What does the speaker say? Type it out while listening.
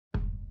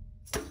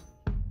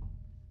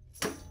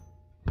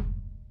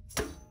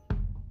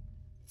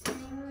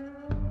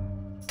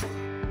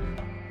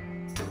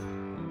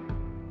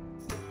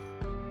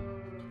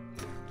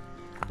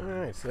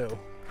Alright, so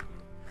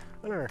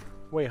on our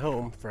way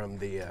home from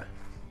the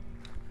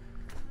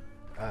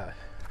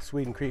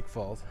Sweden Creek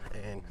Falls,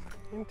 and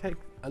it'll take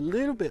a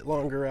little bit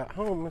longer out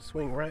home,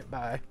 swing right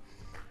by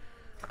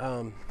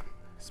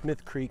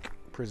Smith Creek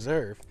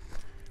Preserve,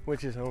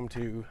 which is home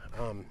to,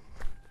 I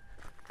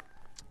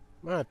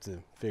have to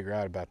figure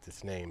out about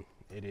this name.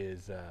 It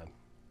is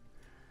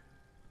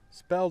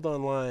spelled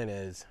online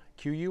as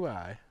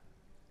QuiVala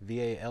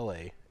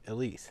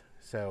Elise.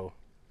 So,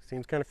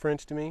 seems kind of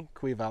French to me,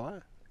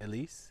 QuiVala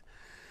Elise.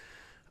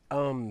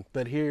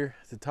 But here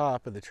at the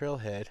top of the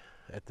trailhead,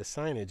 at the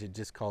signage, it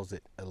just calls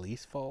it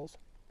Elise Falls.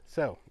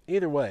 So,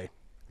 either way,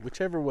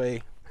 whichever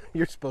way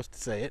you're supposed to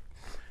say it,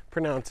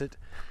 pronounce it,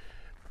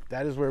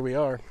 that is where we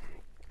are.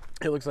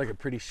 It looks like a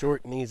pretty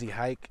short and easy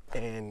hike,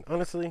 and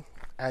honestly,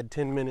 add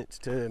 10 minutes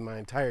to my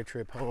entire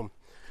trip home,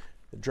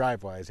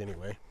 drive-wise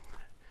anyway,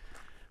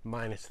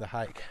 minus the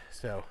hike.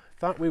 So,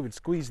 thought we would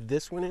squeeze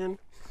this one in,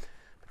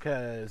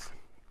 because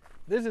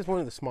this is one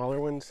of the smaller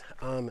ones.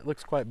 It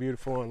looks quite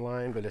beautiful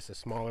online, but it's a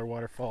smaller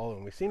waterfall,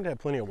 and we seem to have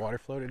plenty of water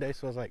flow today,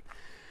 so I was like,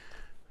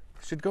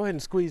 should go ahead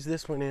and squeeze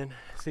this one in,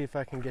 see if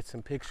I can get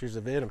some pictures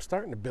of it. I'm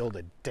starting to build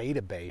a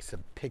database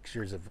of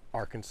pictures of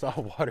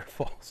Arkansas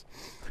waterfalls.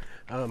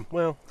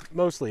 Well,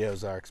 mostly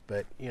Ozarks,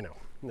 but you know,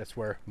 that's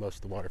where most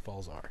of the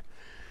waterfalls are.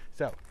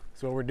 So,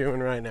 that's what we're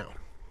doing right now.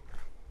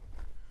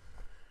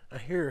 I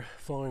hear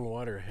flowing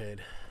water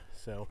ahead,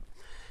 so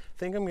I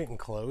think I'm getting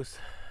close.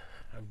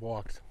 I've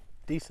walked a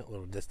decent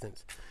little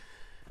distance,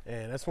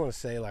 and I just want to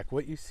say, like,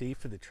 what you see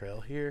for the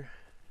trail here,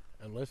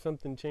 unless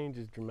something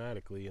changes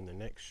dramatically in the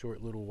next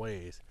short little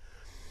ways,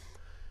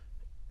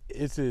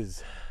 this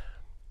is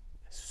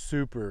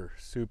super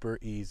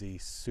easy,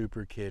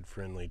 super kid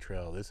friendly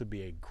trail. This would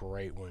be a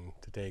great one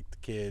to take the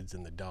kids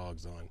and the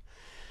dogs on.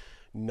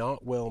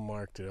 Not well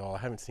marked at all. I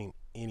haven't seen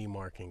any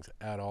markings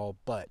at all,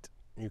 but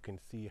you can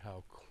see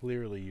how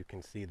clearly you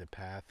can see the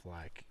path.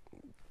 Like,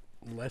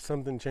 unless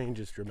something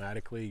changes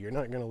dramatically, you're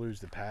not going to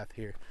lose the path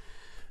here.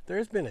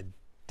 There's been a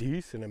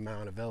decent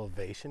amount of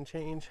elevation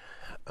change.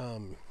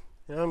 And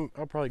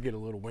I'll probably get a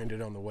little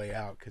winded on the way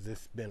out because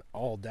it's been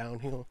all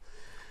downhill,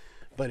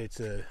 but it's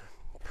a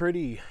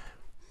pretty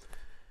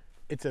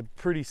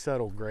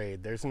subtle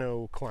grade. There's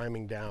no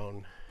climbing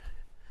down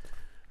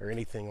or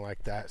anything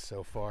like that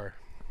so far,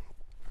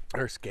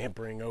 or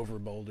scampering over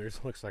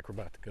boulders. Looks like we're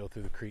about to go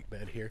through the creek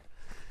bed here.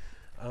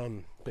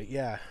 But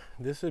yeah,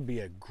 this would be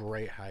a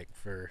great hike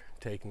for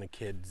taking the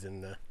kids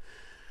and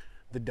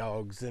the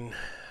dogs, and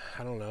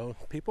I don't know,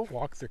 people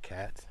walk their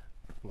cats.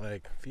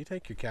 Like, if you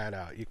take your cat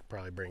out, you could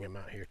probably bring him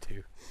out here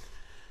too.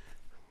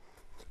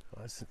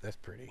 Well, that's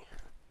pretty.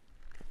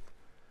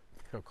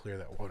 Look how clear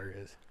that water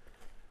is.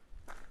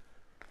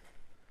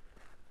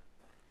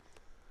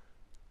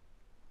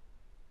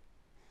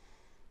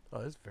 Oh,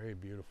 it's very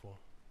beautiful.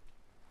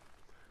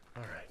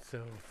 All right,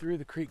 so through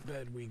the creek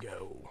bed we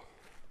go.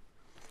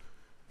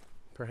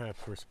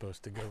 Perhaps we're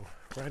supposed to go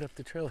right up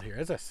the trail here.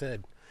 As I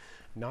said,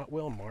 not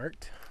well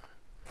marked,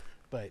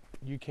 but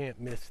you can't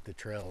miss the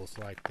trails.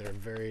 Like, they're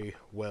very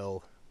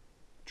well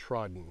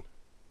trodden,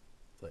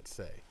 let's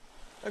say.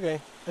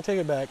 Okay, I take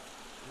it back.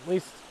 At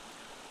least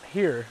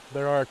here,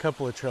 there are a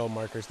couple of trail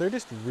markers. They're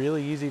just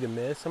really easy to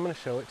miss. I'm gonna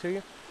show it to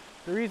you.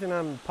 The reason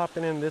I'm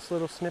popping in this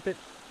little snippet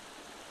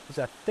is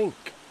I think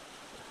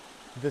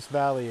this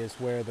valley is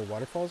where the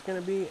waterfall is going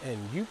to be,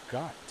 and you've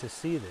got to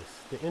see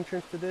this. The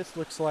entrance to this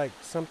looks like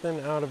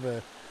something out of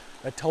a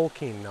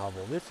Tolkien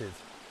novel. This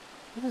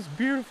is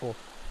beautiful.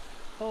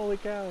 Holy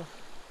cow.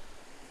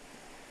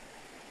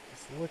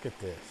 Just look at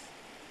this.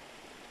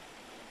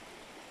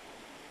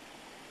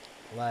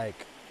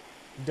 Like,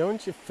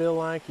 don't you feel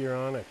like you're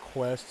on a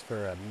quest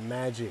for a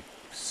magic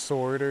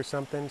sword or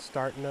something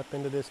starting up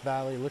into this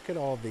valley? Look at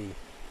all the...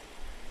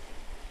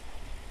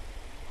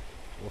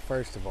 Well,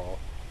 first of all,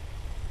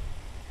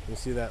 you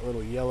see that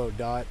little yellow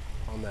dot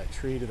on that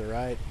tree to the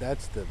right?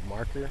 That's the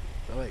marker.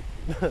 Like,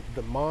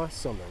 the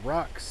moss on the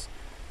rocks,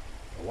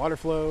 the water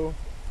flow.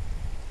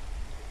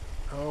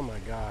 Oh my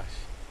gosh.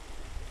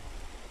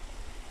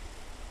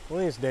 One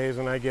of these days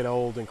when I get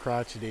old and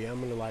crotchety,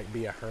 I'm gonna like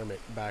be a hermit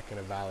back in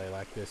a valley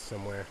like this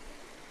somewhere.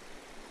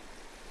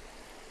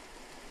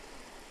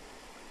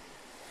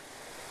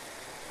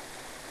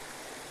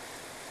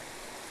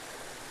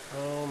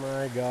 Oh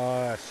my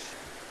gosh.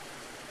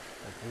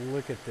 Like,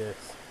 look at this.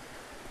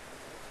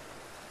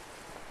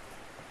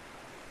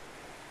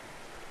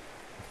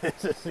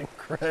 This is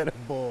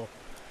incredible.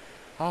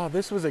 Oh,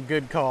 this was a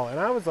good call. And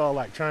I was all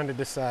like trying to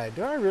decide,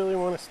 do I really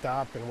want to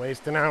stop and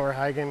waste an hour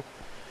hiking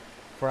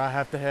before I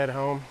have to head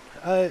home?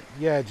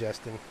 Yeah,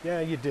 Justin. Yeah,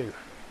 you do.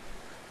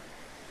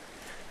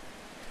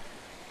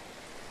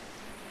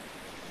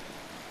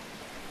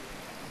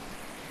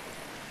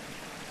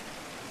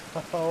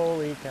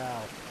 Holy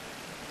cow.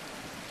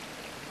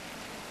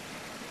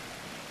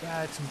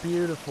 That's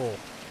beautiful.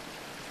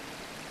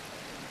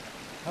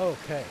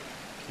 Okay.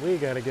 We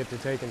got to get to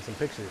taking some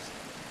pictures.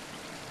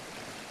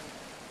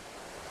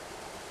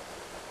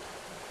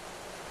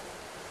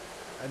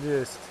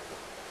 This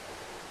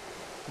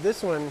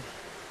one,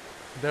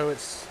 though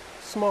it's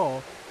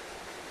small,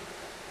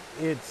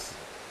 it's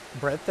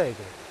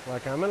breathtaking.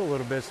 Like, I'm at a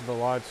little bit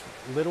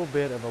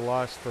of a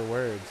loss for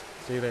words.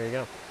 See, there you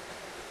go.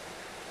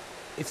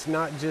 It's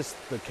not just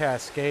the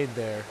cascade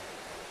there,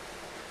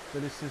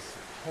 but it's this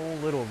whole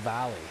little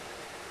valley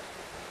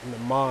and the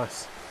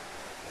moss.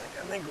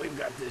 I think we've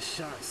got this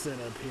shot set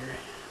up here.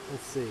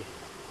 Let's see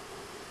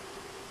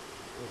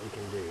what we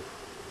can do.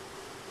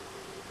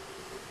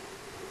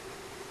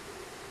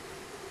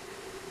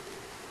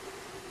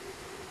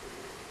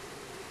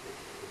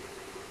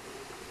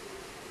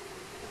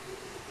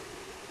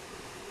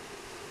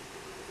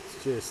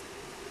 It's just,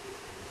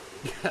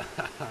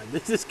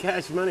 this is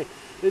cash money.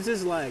 This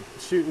is like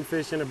shooting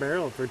fish in a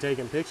barrel for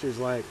taking pictures.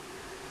 Like,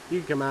 you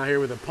can come out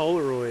here with a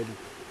Polaroid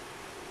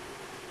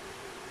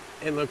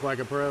and look like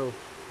a pro.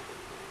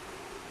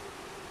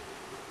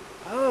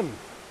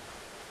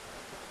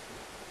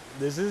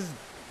 This is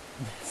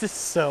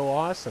so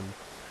awesome.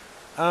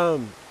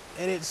 And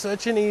it's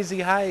such an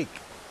easy hike.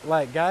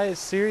 Like, guys,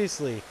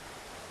 seriously.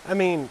 I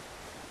mean,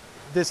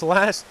 this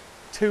last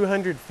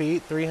 200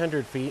 feet,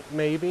 300 feet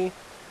maybe,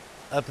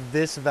 up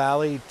this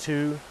valley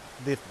to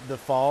the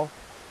fall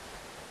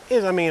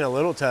is, I mean, a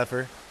little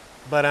tougher.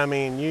 But, I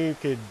mean, you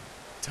could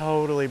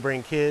totally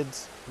bring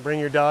kids, bring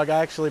your dog. I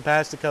actually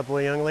passed a couple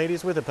of young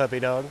ladies with a puppy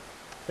dog.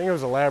 I think it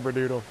was a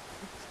Labradoodle.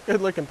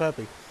 Good looking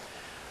puppy.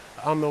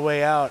 On the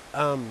way out,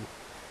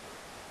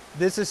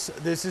 this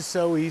is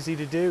so easy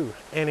to do,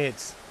 and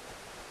it's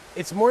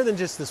more than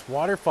just this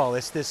waterfall.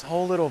 It's this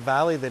whole little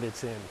valley that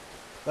it's in.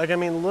 Like, I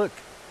mean, look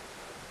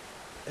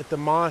at the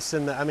moss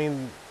and I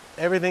mean,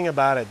 everything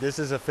about it. This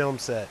is a film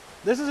set.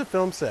 This is a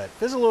film set.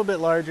 This is a little bit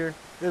larger.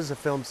 This is a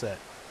film set.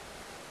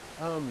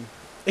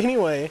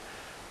 Anyway,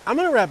 I'm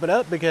gonna wrap it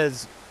up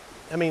because,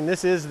 I mean,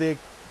 this is the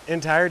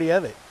entirety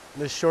of it.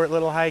 This short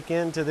little hike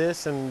into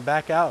this and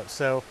back out.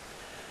 So,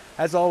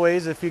 as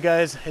always, if you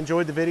guys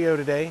enjoyed the video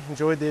today,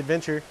 enjoyed the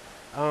adventure,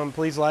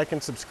 please like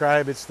and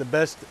subscribe. It's the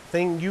best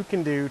thing you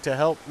can do to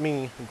help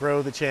me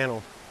grow the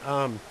channel.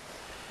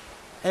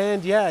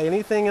 And yeah,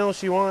 anything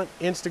else you want,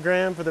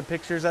 Instagram for the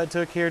pictures I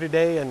took here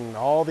today and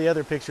all the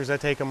other pictures I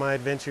take on my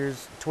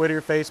adventures,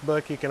 Twitter,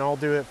 Facebook, you can all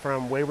do it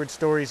from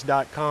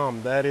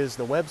waywardstories.com. That is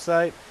the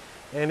website,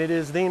 and it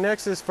is the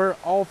nexus for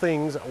all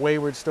things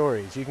Wayward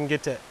Stories. You can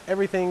get to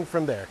everything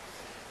from there.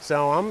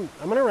 So I'm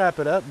going to wrap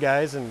it up,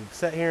 guys, and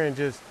sit here and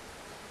just,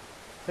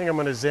 I think I'm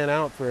going to zen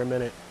out for a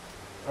minute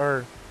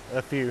or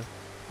a few.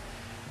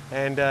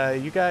 And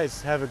you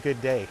guys have a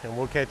good day, and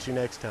we'll catch you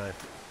next time.